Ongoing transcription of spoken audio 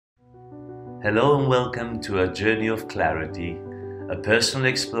Hello and welcome to A Journey of Clarity, a personal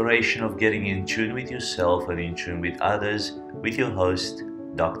exploration of getting in tune with yourself and in tune with others with your host,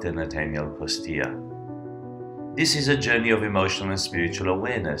 Dr. Nathaniel Costia. This is a journey of emotional and spiritual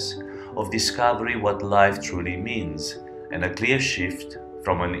awareness, of discovery what life truly means, and a clear shift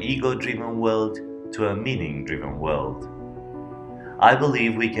from an ego-driven world to a meaning-driven world. I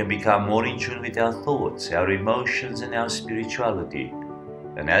believe we can become more in tune with our thoughts, our emotions, and our spirituality.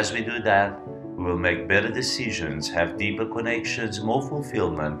 And as we do that, we will make better decisions, have deeper connections, more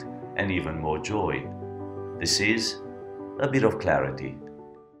fulfillment, and even more joy. This is A Bit of Clarity.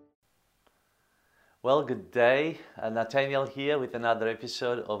 Well, good day. Nathaniel here with another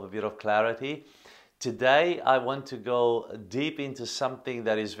episode of A Bit of Clarity. Today, I want to go deep into something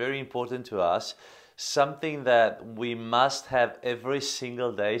that is very important to us, something that we must have every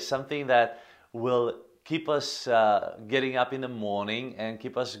single day, something that will keep us getting up in the morning and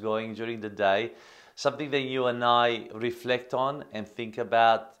keep us going during the day, something that you and I reflect on and think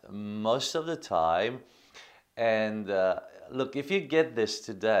about most of the time. And look, if you get this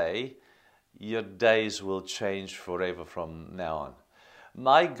today, your days will change forever from now on.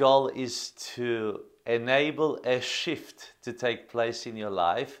 My goal is to enable a shift to take place in your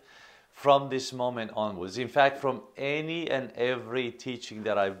life from this moment onwards. In fact, from any and every teaching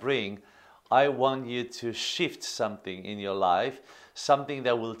that I bring, I want you to shift something in your life, something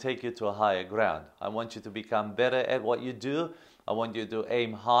that will take you to a higher ground. I want you to become better at what you do. I want you to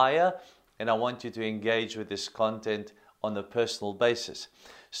aim higher, and I want you to engage with this content on a personal basis.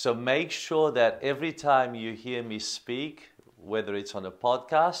 So make sure that every time you hear me speak, whether it's on a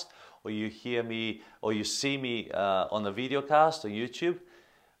podcast or you hear me or you see me on a video cast on YouTube,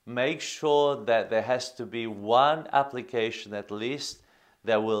 make sure that there has to be one application at least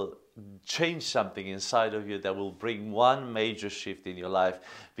that will change something inside of you, that will bring one major shift in your life,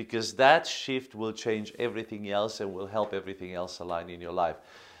 because that shift will change everything else and will help everything else align in your life.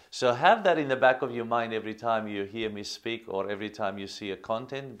 So have that in the back of your mind every time you hear me speak or every time you see a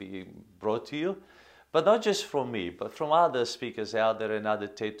content being brought to you. But not just from me, but from other speakers out there and other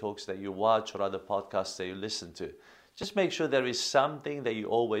TED Talks that you watch or other podcasts that you listen to. Just make sure there is something that you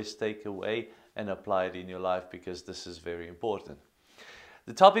always take away and apply it in your life, because this is very important.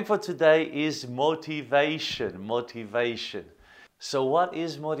 The topic for today is motivation. Motivation. So what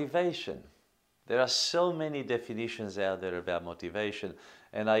is motivation? There are so many definitions out there about motivation,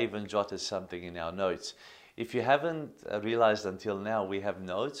 and I even jotted something in our notes. If you haven't realized until now, we have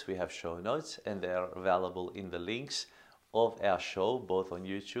notes, we have show notes, and they are available in the links of our show, both on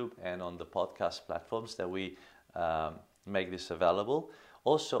YouTube and on the podcast platforms that we make this available.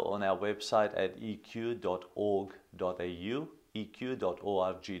 Also on our website at eq.org.au,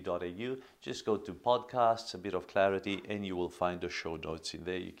 eq.org.au. Just go to podcasts, A Bit of Clarity, and you will find the show notes in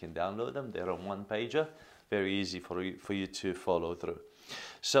there. You can download them. They're on one pager. Very easy for you to follow through.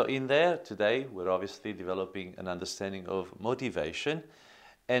 So in there today, we're obviously developing an understanding of motivation.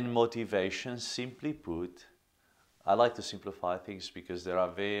 And motivation, simply put, I like to simplify things because there are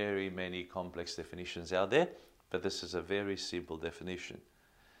very many complex definitions out there, but this is a very simple definition.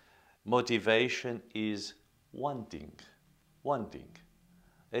 Motivation is wanting. Wanting.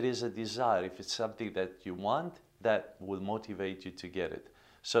 It is a desire. If it's something that you want, that will motivate you to get it.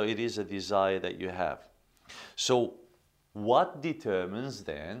 So it is a desire that you have. So what determines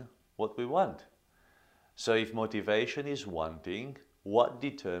then what we want? So if motivation is wanting, what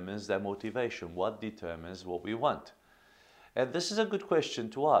determines that motivation? What determines what we want? And this is a good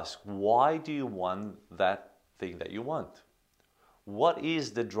question to ask. Why do you want that thing that you want? What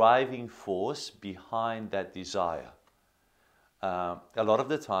is the driving force behind that desire? A lot of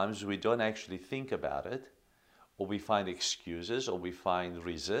the times we don't actually think about it, or we find excuses, or we find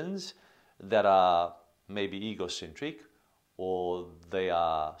reasons that are maybe egocentric, or they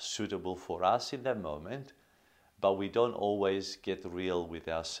are suitable for us in that moment, but we don't always get real with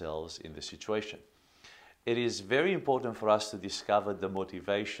ourselves in the situation. It is very important for us to discover the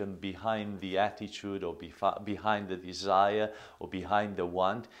motivation behind the attitude, or behind the desire, or behind the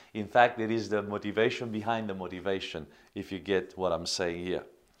want. In fact, it is the motivation behind the motivation, if you get what I'm saying here.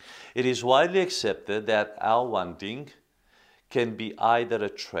 It is widely accepted that our wanting can be either a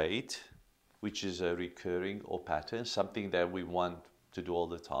trait, which is a recurring or pattern, something that we want to do all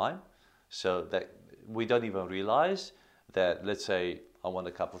the time, so that we don't even realize that, let's say, I want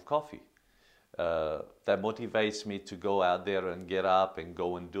a cup of coffee. That motivates me to go out there and get up and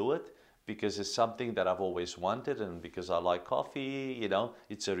go and do it, because it's something that I've always wanted, and because I like coffee,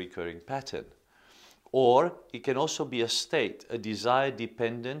 it's a recurring pattern. Or it can also be a state, a desire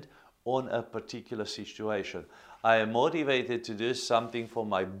dependent on a particular situation. I am motivated to do something for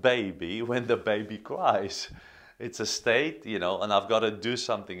my baby when the baby cries. It's a state, you know, and I've got to do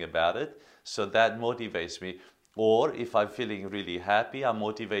something about it. So that motivates me. Or if I'm feeling really happy, I'm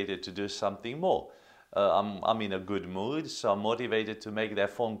motivated to do something more. I'm in a good mood, so I'm motivated to make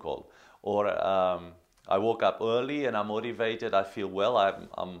that phone call. Or I woke up early and I'm motivated, I feel well,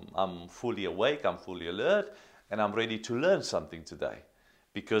 I'm fully awake, I'm fully alert, and I'm ready to learn something today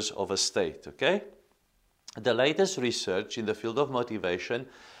because of a state, okay? The latest research in the field of motivation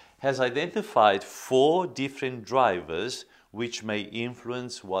has identified 4 different drivers which may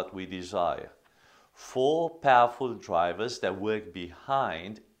influence what we desire. 4 powerful drivers that work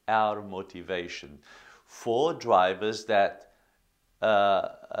behind our motivation. 4 drivers that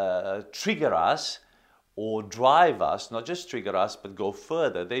trigger us or drive us, not just trigger us, but go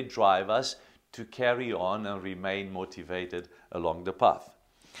further. They drive us to carry on and remain motivated along the path.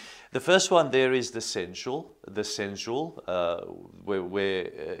 The first one there is the sensual, where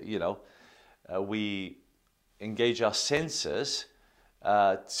we engage our senses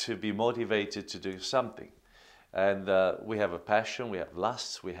to be motivated to do something. And we have a passion, we have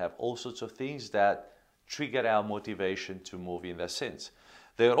lusts, we have all sorts of things that trigger our motivation to move in that sense.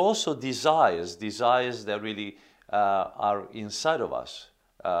 There are also desires that really are inside of us.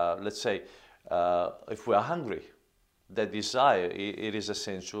 Let's say if we are hungry, that desire, it is a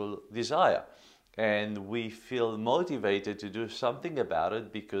sensual desire. And we feel motivated to do something about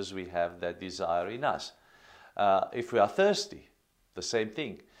it because we have that desire in us. If we are thirsty, the same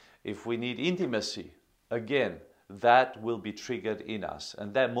thing. If we need intimacy, again, that will be triggered in us.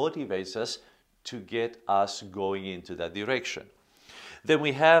 And that motivates us to get us going into that direction. Then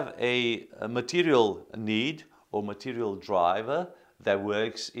we have a material need or material driver that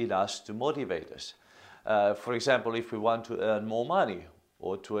works in us to motivate us. For example, if we want to earn more money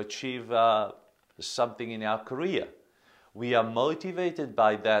or to achieve something in our career, we are motivated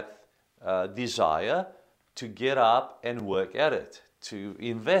by that desire to get up and work at it, to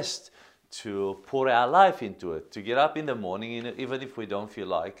invest, to pour our life into it, to get up in the morning, even if we don't feel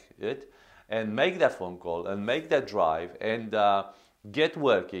like it, and make that phone call and make that drive and get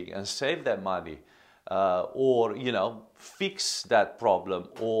working and save that money, or fix that problem,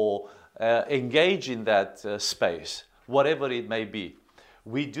 or engage in that space, whatever it may be.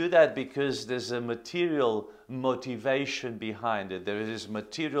 We do that because there's a material motivation behind it. There is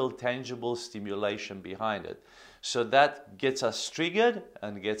material, tangible stimulation behind it. So that gets us triggered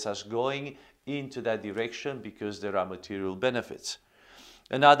and gets us going into that direction because there are material benefits.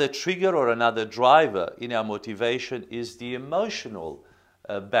 Another trigger or another driver in our motivation is the emotional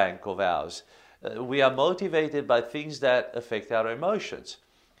bank of ours. We are motivated by things that affect our emotions.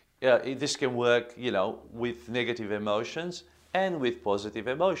 This can work, with negative emotions and with positive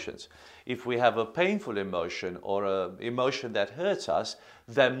emotions. If we have a painful emotion or an emotion that hurts us,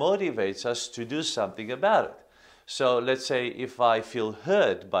 that motivates us to do something about it. So let's say if I feel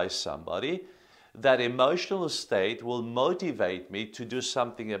hurt by somebody, that emotional state will motivate me to do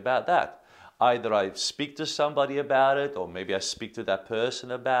something about that. Either I speak to somebody about it, or maybe I speak to that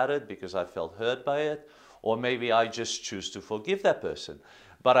person about it because I felt hurt by it, or maybe I just choose to forgive that person.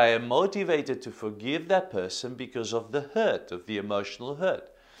 But I am motivated to forgive that person because of the hurt, of the emotional hurt.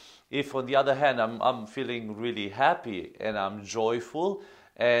 If on the other hand, I'm feeling really happy and I'm joyful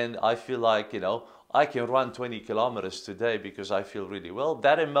and I feel like, I can run 20 kilometers today because I feel really well,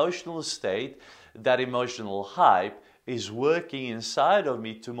 that emotional state, that emotional hype is working inside of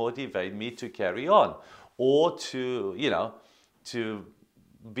me to motivate me to carry on, or to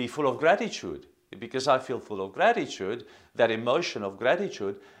be full of gratitude. Because I feel full of gratitude, that emotion of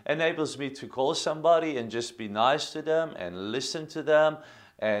gratitude enables me to call somebody and just be nice to them and listen to them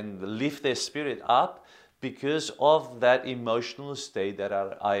and lift their spirit up because of that emotional state that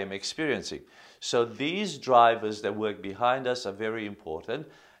I am experiencing. So these drivers that work behind us are very important.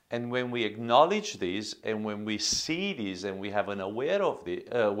 And when we acknowledge these and when we see these and we have an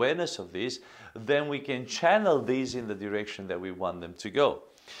awareness of these, then we can channel these in the direction that we want them to go.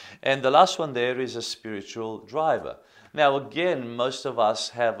 And the last one there is a spiritual driver. Now again, most of us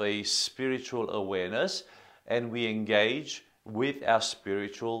have a spiritual awareness and we engage with our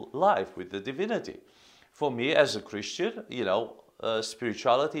spiritual life, with the divinity. For me as a Christian,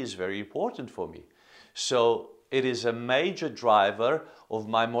 spirituality is very important for me. So it is a major driver of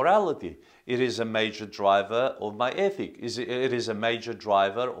my morality. It is a major driver of my ethic. It is a major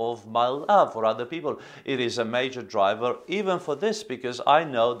driver of my love for other people. It is a major driver even for this because I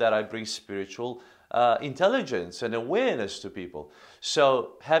know that I bring spiritual intelligence and awareness to people.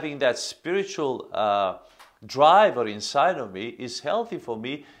 So having that spiritual driver inside of me is healthy for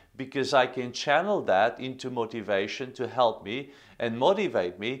me because I can channel that into motivation to help me and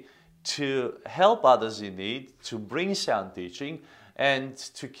motivate me to help others in need, to bring sound teaching, and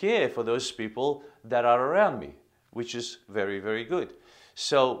to care for those people that are around me, which is very, very good.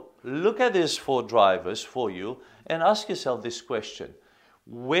 So look at these 4 drivers for you and ask yourself this question.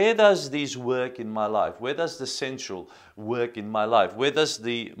 Where does this work in my life? Where does the sensual work in my life? Where does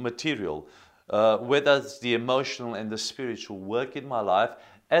the material, where does the emotional and the spiritual work in my life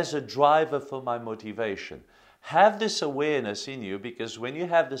as a driver for my motivation? Have this awareness in you, because when you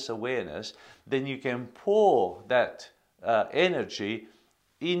have this awareness, then you can pour that energy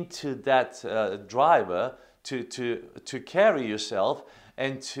into that driver to carry yourself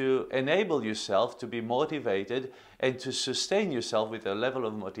and to enable yourself to be motivated and to sustain yourself with a level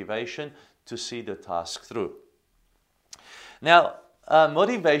of motivation to see the task through. Now,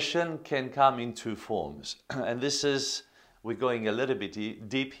 motivation can come in 2 forms, and this is, we're going a little bit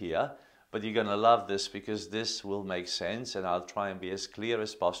deep here, but you're going to love this because this will make sense, and I'll try and be as clear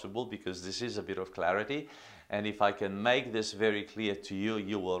as possible because this is a bit of clarity. And if I can make this very clear to you,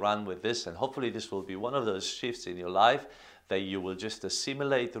 you will run with this, and hopefully this will be one of those shifts in your life that you will just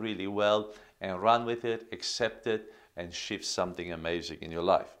assimilate really well and run with it, accept it, and shift something amazing in your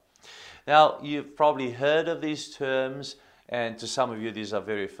life. Now, you've probably heard of these terms, and to some of you these are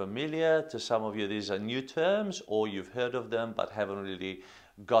very familiar, to some of you these are new terms, or you've heard of them but haven't really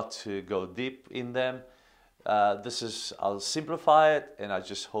got to go deep in them. I'll simplify it, and I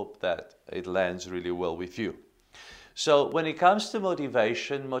just hope that it lands really well with you. So when it comes to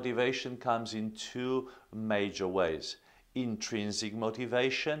motivation, motivation comes in 2 major ways. Intrinsic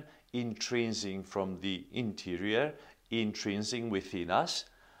motivation, intrinsic from the interior, intrinsic within us,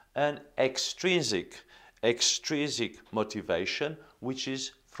 and extrinsic motivation, which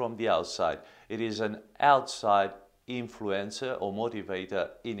is from the outside. It is an outside influencer or motivator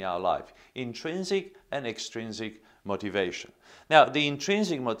in our life. Intrinsic and extrinsic motivation. Now, the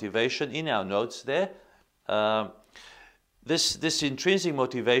intrinsic motivation in our notes there, this intrinsic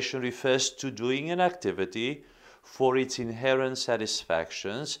motivation refers to doing an activity for its inherent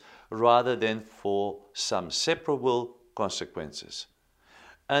satisfactions rather than for some separable consequences.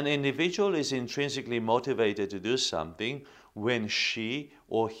 An individual is intrinsically motivated to do something when she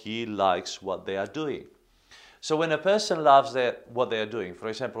or he likes what they are doing. So when a person loves what they are doing, for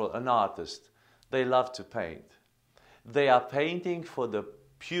example, an artist, they love to paint. They are painting for the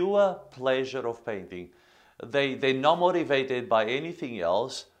pure pleasure of painting. They're not motivated by anything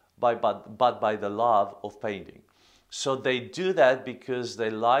else but by the love of painting. So they do that because they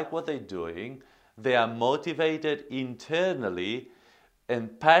like what they're doing. They are motivated internally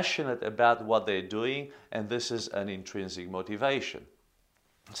and passionate about what they're doing, and this is an intrinsic motivation.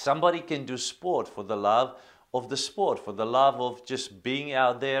 Somebody can do sport for the love of the sport, for the love of just being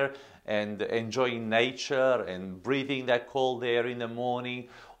out there and enjoying nature and breathing that cold air in the morning,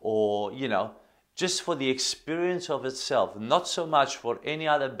 or, just for the experience of itself, not so much for any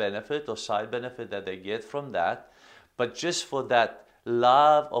other benefit or side benefit that they get from that, but just for that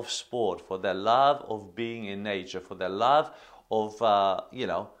love of sport, for that love of being in nature, for that love of,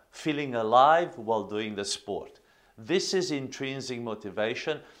 feeling alive while doing the sport. This is intrinsic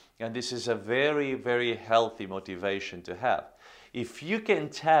motivation, and this is a very, very healthy motivation to have. If you can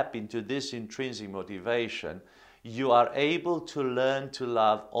tap into this intrinsic motivation, you are able to learn to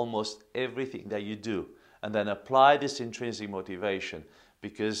love almost everything that you do, and then apply this intrinsic motivation,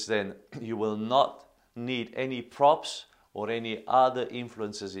 because then you will not need any props or any other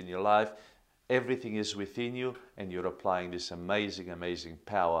influences in your life. Everything is within you, and you're applying this amazing, amazing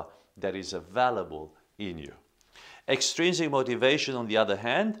power that is available in you. Extrinsic motivation, on the other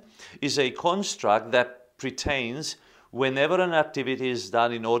hand, is a construct that pertains whenever an activity is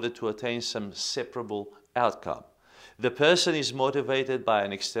done in order to attain some separable outcome. The person is motivated by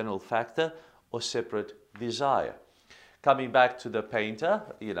an external factor or separate desire. Coming back to the painter,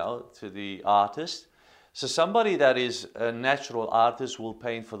 to the artist. So somebody that is a natural artist will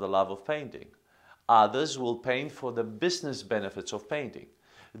paint for the love of painting. Others will paint for the business benefits of painting.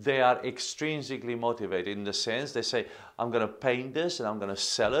 They are extrinsically motivated in the sense they say, I'm going to paint this and I'm going to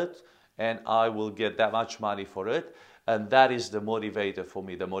sell it and I will get that much money for it. And that is the motivator for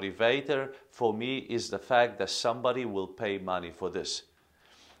me. The motivator for me is the fact that somebody will pay money for this.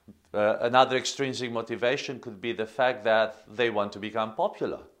 Another extrinsic motivation could be the fact that they want to become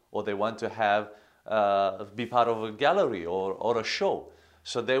popular, or they want to be part of a gallery or a show.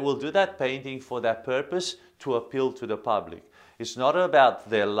 So they will do that painting for that purpose, to appeal to the public. It's not about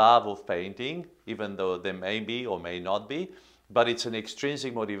their love of painting, even though they may be or may not be, but it's an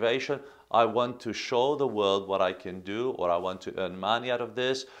extrinsic motivation. I want to show the world what I can do, or I want to earn money out of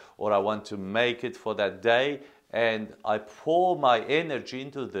this, or I want to make it for that day, and I pour my energy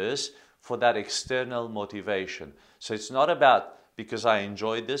into this for that external motivation. So it's not about because I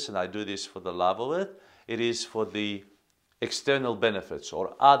enjoy this and I do this for the love of it. It is for the external benefits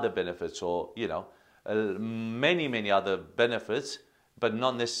or other benefits, or many other benefits, but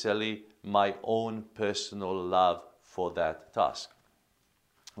not necessarily my own personal love for that task.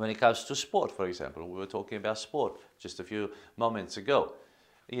 When it comes to sport, for example, we were talking about sport just a few moments ago.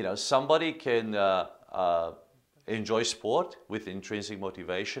 Somebody can enjoy sport with intrinsic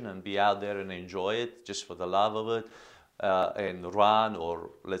motivation and be out there and enjoy it just for the love of it, and run,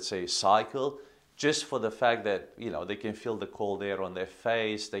 or let's say cycle, just for the fact that they can feel the cold air on their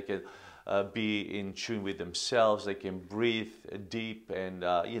face, they can be in tune with themselves, they can breathe deep, and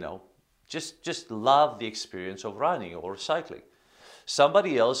just love the experience of running or cycling.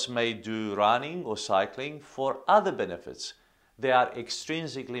 Somebody else may do running or cycling for other benefits. They are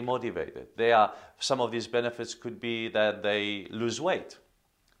extrinsically motivated. Some of these benefits could be that they lose weight.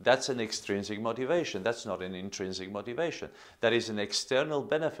 That's an extrinsic motivation. That's not an intrinsic motivation. That is an external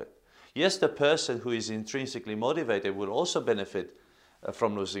benefit. Yes, the person who is intrinsically motivated will also benefit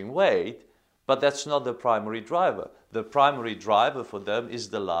from losing weight, but that's not the primary driver. The primary driver for them is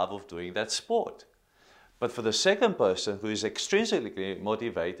the love of doing that sport. But for the second person who is extrinsically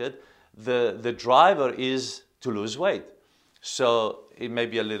motivated, the driver is to lose weight. So it may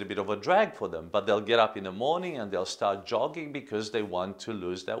be a little bit of a drag for them, but they'll get up in the morning and they'll start jogging because they want to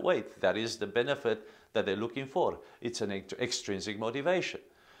lose that weight. That is the benefit that they're looking for. It's an extrinsic motivation.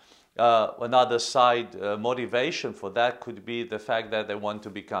 Another side motivation for that could be the fact that they want to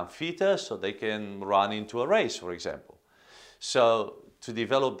become fitter so they can run into a race, for example. So to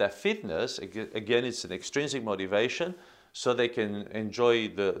develop that fitness, again, it's an extrinsic motivation, so they can enjoy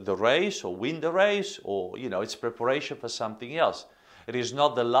the race or win the race, or it's preparation for something else. It is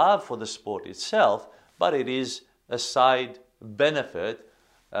not the love for the sport itself, but it is a side benefit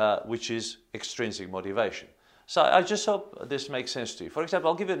which is extrinsic motivation. So I just hope this makes sense to you. For example,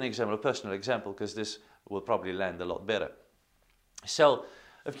 I'll give you an example, a personal example, because this will probably land a lot better. So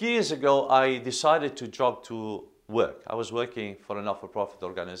a few years ago, I decided to jog to work. I was working for a not-for-profit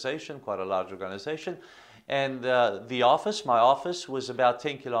organization, quite a large organization, and my office was about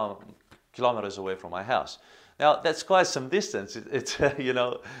 10 kilometers away from my house. Now, that's quite some distance. It's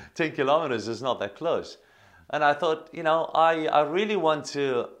 10 kilometers is not that close. And I thought, I really want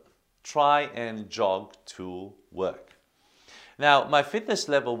to try and jog to work. Now, my fitness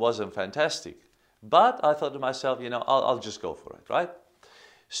level wasn't fantastic, but I thought to myself, I'll just go for it, right?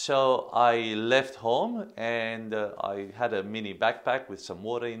 So I left home, and I had a mini backpack with some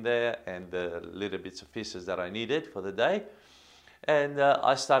water in there and the little bits of pieces that I needed for the day. And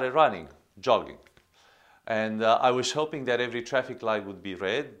I started running, jogging. And I was hoping that every traffic light would be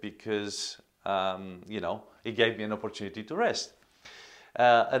red because, it gave me an opportunity to rest.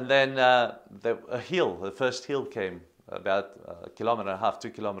 And then the first hill came about 1.5 kilometers, 2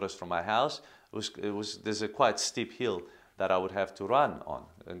 kilometers from my house. There's a quite steep hill that I would have to run on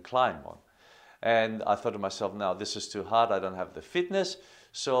and climb on. And I thought to myself, now this is too hard, I don't have the fitness.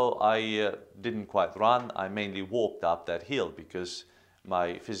 So I didn't quite run, I mainly walked up that hill because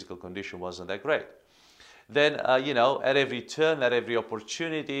my physical condition wasn't that great. Then, at every turn, at every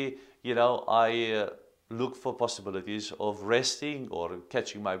opportunity, I looked for possibilities of resting or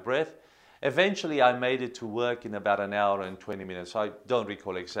catching my breath. Eventually, I made it to work in about 1 hour and 20 minutes. I don't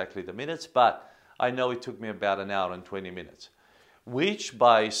recall exactly the minutes, but I know it took me about 1 hour and 20 minutes, which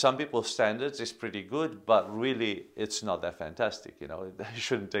by some people's standards is pretty good, but really it's not that fantastic. It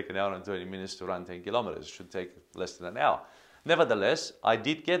shouldn't take 1 hour and 20 minutes to run 10 kilometers. It should take less than an hour. Nevertheless, I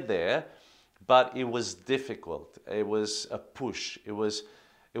did get there, but it was difficult. It was a push. It was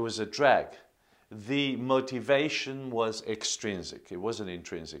a drag. The motivation was extrinsic. It wasn't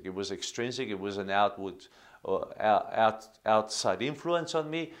intrinsic. It was extrinsic. It was an outside influence on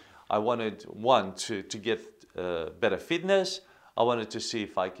me. I wanted, to get better fitness. I wanted to see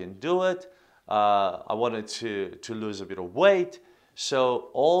if I can do it. I wanted to lose a bit of weight. So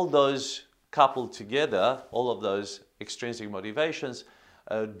all those coupled together, all of those extrinsic motivations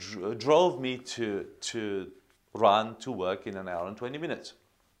drove me to run to work in 1 hour and 20 minutes.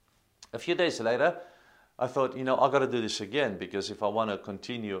 A few days later, I thought, I've got to do this again, because if I want to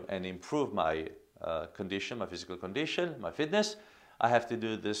continue and improve my condition, my physical condition, my fitness, I have to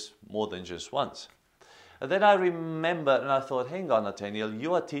do this more than just once. And then I remembered and I thought, hang on, Nathaniel,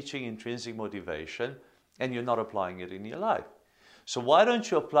 you are teaching intrinsic motivation and you're not applying it in your life. So why don't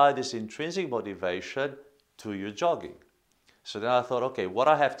you apply this intrinsic motivation to your jogging? So then I thought, okay, what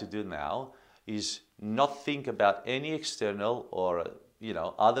I have to do now is not think about any external or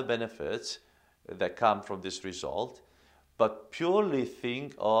other benefits that come from this result, but purely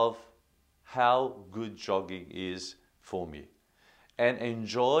think of how good jogging is for me, and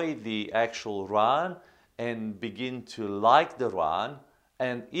enjoy the actual run and begin to like the run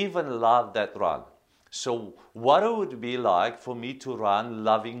and even love that run. So what it would be like for me to run,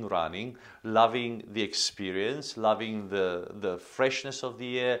 loving running, loving the experience, loving the freshness of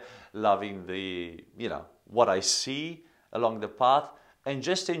the air, loving the, what I see along the path, and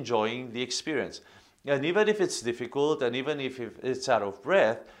just enjoying the experience. And even if it's difficult, and even if it's out of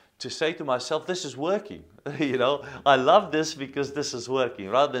breath, to say to myself, this is working. I love this because this is working.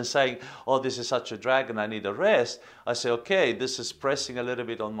 Rather than saying, oh, this is such a drag and I need a rest, I say, okay, this is pressing a little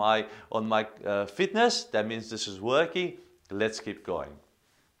bit on my fitness. That means this is working. Let's keep going.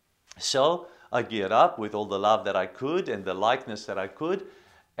 So I geared up with all the love that I could and the likeness that I could,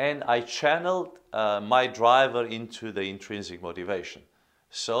 and I channeled my driver into the intrinsic motivation.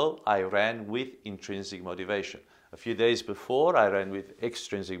 So I ran with intrinsic motivation. A few days before, I ran with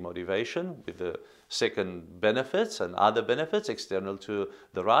extrinsic motivation, with the second benefits and other benefits external to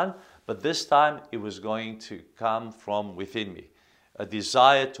the run. But this time, it was going to come from within me, a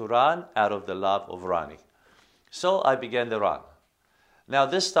desire to run out of the love of running. So I began the run. Now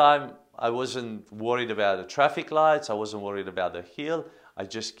this time, I wasn't worried about the traffic lights. I wasn't worried about the hill. I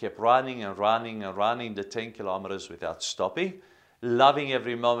just kept running and running and running the 10 kilometers without stopping, loving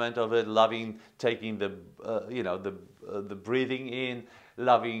every moment of it, loving taking the breathing in,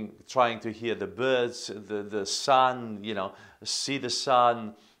 loving trying to hear the birds, the sun, see the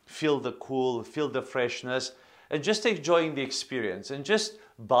sun, feel the cool, feel the freshness, and just enjoying the experience, and just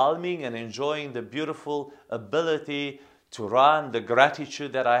balming and enjoying the beautiful ability to run, the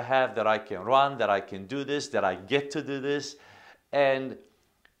gratitude that I have that I can run, that I can do this, that I get to do this. And,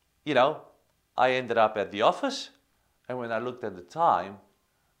 I ended up at the office. And when I looked at the time,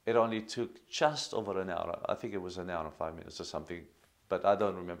 it only took just over an hour. I think it was an hour and 5 minutes or something, but I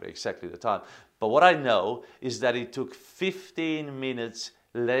don't remember exactly the time. But what I know is that it took 15 minutes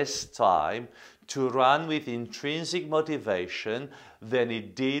less time to run with intrinsic motivation than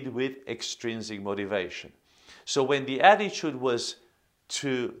it did with extrinsic motivation. So when the attitude was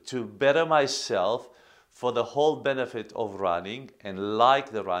to better myself for the whole benefit of running and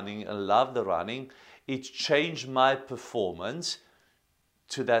like the running and love the running, it changed my performance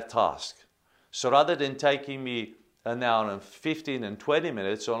to that task. So rather than taking me an hour and 15 and 20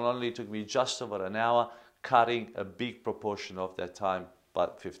 minutes, it only took me just over an hour, cutting a big proportion of that time,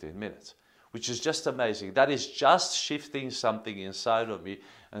 about 15 minutes, which is just amazing. That is just shifting something inside of me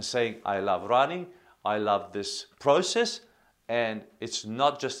and saying, I love running, I love this process, and it's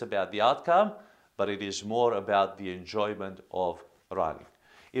not just about the outcome, but it is more about the enjoyment of running.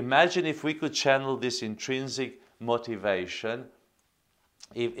 Imagine if we could channel this intrinsic motivation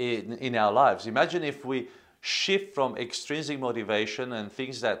in our lives. Imagine if we shift from extrinsic motivation and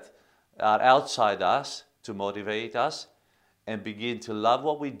things that are outside us to motivate us, and begin to love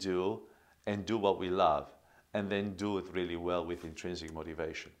what we do and do what we love, and then do it really well with intrinsic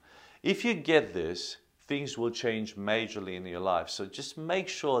motivation. If you get this, things will change majorly in your life. So just make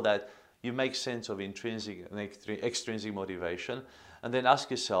sure that you make sense of intrinsic and extrinsic motivation, and then ask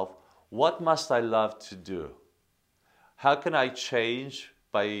yourself, what must I love to do? How can I change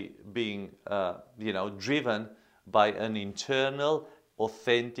by being driven by an internal,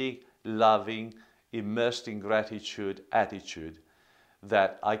 authentic, loving, immersed in gratitude attitude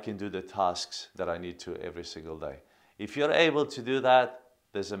that I can do the tasks that I need to every single day? If you're able to do that,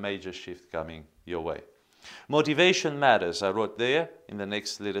 there's a major shift coming your way. Motivation matters, I wrote there in the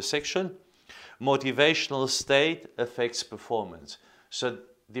next little section. Motivational state affects performance. So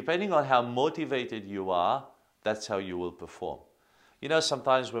depending on how motivated you are, that's how you will perform.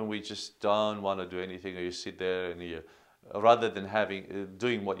 Sometimes when we just don't want to do anything, or you sit there and rather than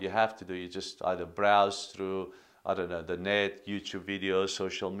doing what you have to do, you just either browse through, the net, YouTube videos,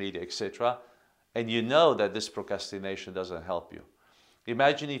 social media, etc. And you know that this procrastination doesn't help you.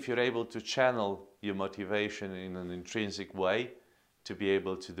 Imagine if you're able to channel your motivation in an intrinsic way to be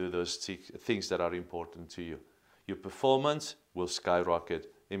able to do those things that are important to you. Your performance will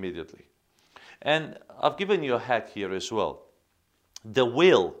skyrocket immediately. And I've given you a hack here as well. The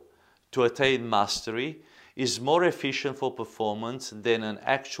will to attain mastery is more efficient for performance than an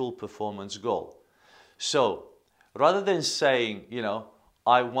actual performance goal. So rather than saying,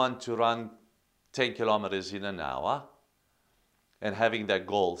 I want to run 10 kilometers in an hour, and having that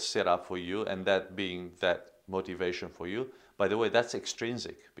goal set up for you, and that being that motivation for you, by the way, that's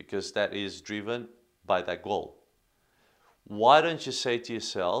extrinsic, because that is driven by that goal. why don't you say to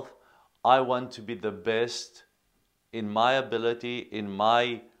yourself, I want to be the best in my ability, in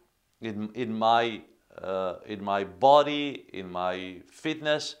my body, in my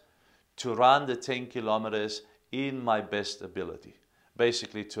fitness, to run the 10 kilometers in my best ability.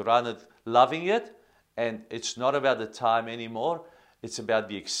 Basically, to run it, loving it, and it's not about the time anymore. It's about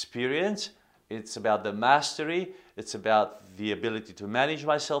the experience. It's about the mastery. It's about the ability to manage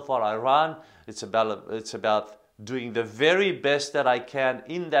myself while I run. It's about doing the very best that I can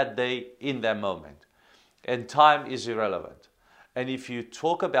in that day, in that moment. And time is irrelevant. And if you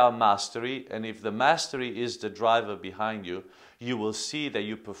talk about mastery, and if the mastery is the driver behind you, you will see that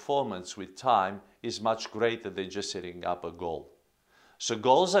your performance with time is much greater than just setting up a goal. So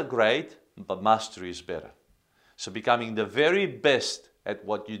goals are great, but mastery is better. So becoming the very best at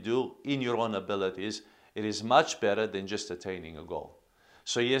what you do in your own abilities, it is much better than just attaining a goal.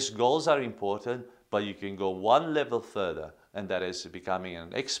 So yes, goals are important, but you can go one level further, and that is becoming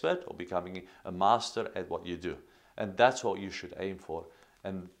an expert or becoming a master at what you do. And that's what you should aim for.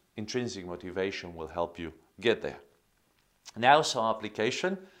 And intrinsic motivation will help you get there. Now, some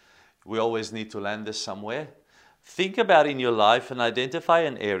application. We always need to land this somewhere. Think about in your life and identify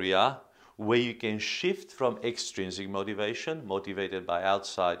an area where you can shift from extrinsic motivation, motivated by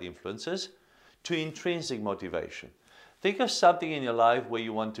outside influences, to intrinsic motivation. Think of something in your life where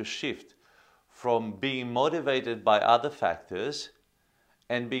you want to shift from being motivated by other factors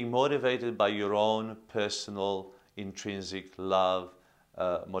and being motivated by your own personal intrinsic love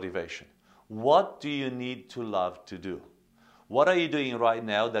motivation. What do you need to love to do? What are you doing right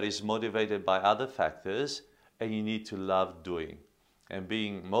now that is motivated by other factors and you need to love doing? And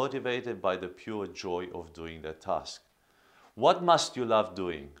being motivated by the pure joy of doing that task. What must you love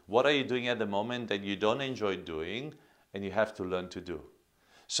doing? What are you doing at the moment that you don't enjoy doing and you have to learn to do?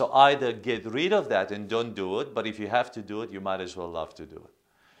 So either get rid of that and don't do it, but if you have to do it, you might as well love to do it.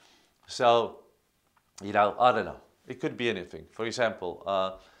 So, I don't know. It could be anything. For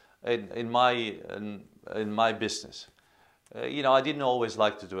example, in my business, I didn't always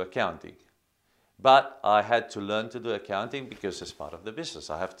like to do accounting. But I had to learn to do accounting because it's part of the business.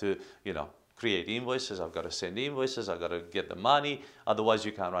 I have to, create invoices. I've got to send invoices. I've got to get the money. Otherwise,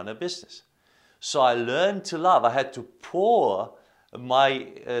 you can't run a business. So I learned to love. I had to pour my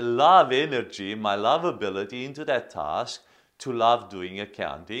love energy, my love ability into that task to love doing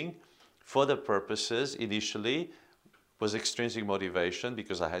accounting for the purposes initially was extrinsic motivation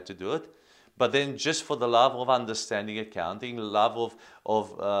because I had to do it. But then just for the love of understanding accounting, love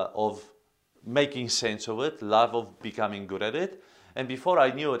of making sense of it, love of becoming good at it. And before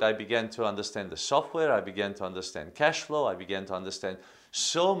I knew it, I began to understand the software, I began to understand cash flow, I began to understand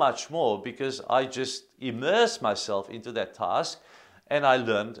so much more because I just immersed myself into that task and I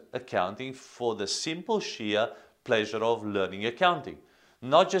learned accounting for the simple sheer pleasure of learning accounting.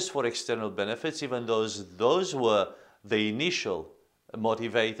 Not just for external benefits, even those were the initial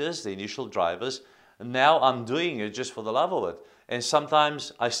motivators, the initial drivers. Now I'm doing it just for the love of it. And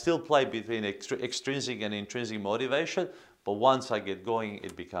sometimes I still play between extrinsic and intrinsic motivation, but once I get going,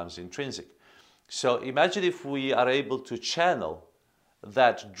 it becomes intrinsic. So imagine if we are able to channel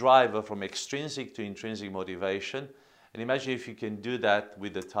that driver from extrinsic to intrinsic motivation, and imagine if you can do that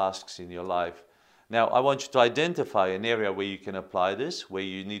with the tasks in your life. Now, I want you to identify an area where you can apply this, where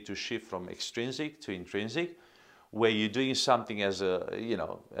you need to shift from extrinsic to intrinsic, where you're doing something as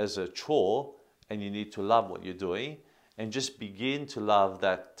a chore, and you need to love what you're doing. And just begin to love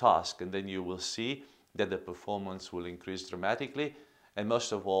that task, and then you will see that the performance will increase dramatically, and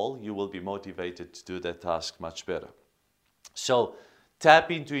most of all, you will be motivated to do that task much better. So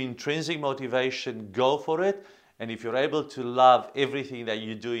tap into intrinsic motivation, go for it, and if you're able to love everything that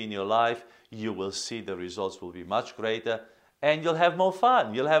you do in your life, you will see the results will be much greater, and you'll have more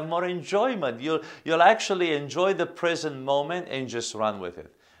fun, you'll have more enjoyment, you'll actually enjoy the present moment and just run with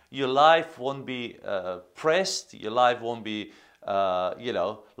it. Your life won't be pressed. Your life won't be, can't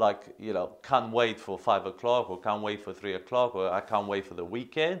wait for 5 o'clock or can't wait for 3 o'clock or I can't wait for the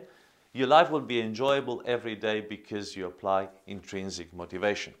weekend. Your life will be enjoyable every day because you apply intrinsic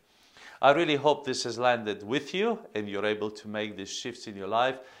motivation. I really hope this has landed with you and you're able to make these shifts in your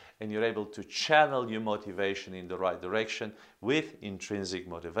life and you're able to channel your motivation in the right direction with intrinsic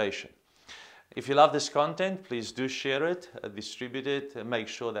motivation. If you love this content, please do share it, distribute it, and make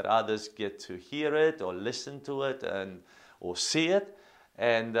sure that others get to hear it or listen to it or see it.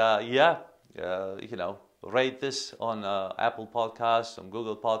 And rate this on Apple Podcasts, on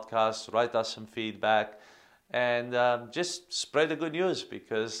Google Podcasts, write us some feedback, and just spread the good news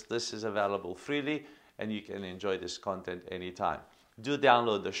because this is available freely and you can enjoy this content anytime. Do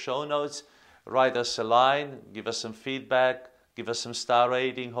download the show notes. write us a line, give us some feedback, give us some star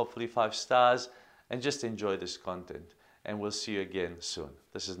rating, hopefully 5 stars, and just enjoy this content. And we'll see you again soon.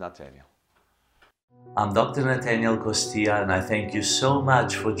 This is Nathaniel. I'm Dr. Nathaniel Costia, and I thank you so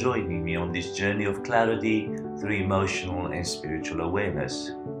much for joining me on this journey of clarity through emotional and spiritual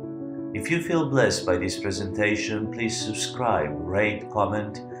awareness. If you feel blessed by this presentation, please subscribe, rate,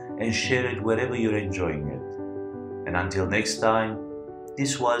 comment, and share it wherever you're enjoying it. And until next time,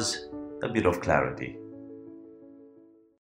 this was A Bit of Clarity.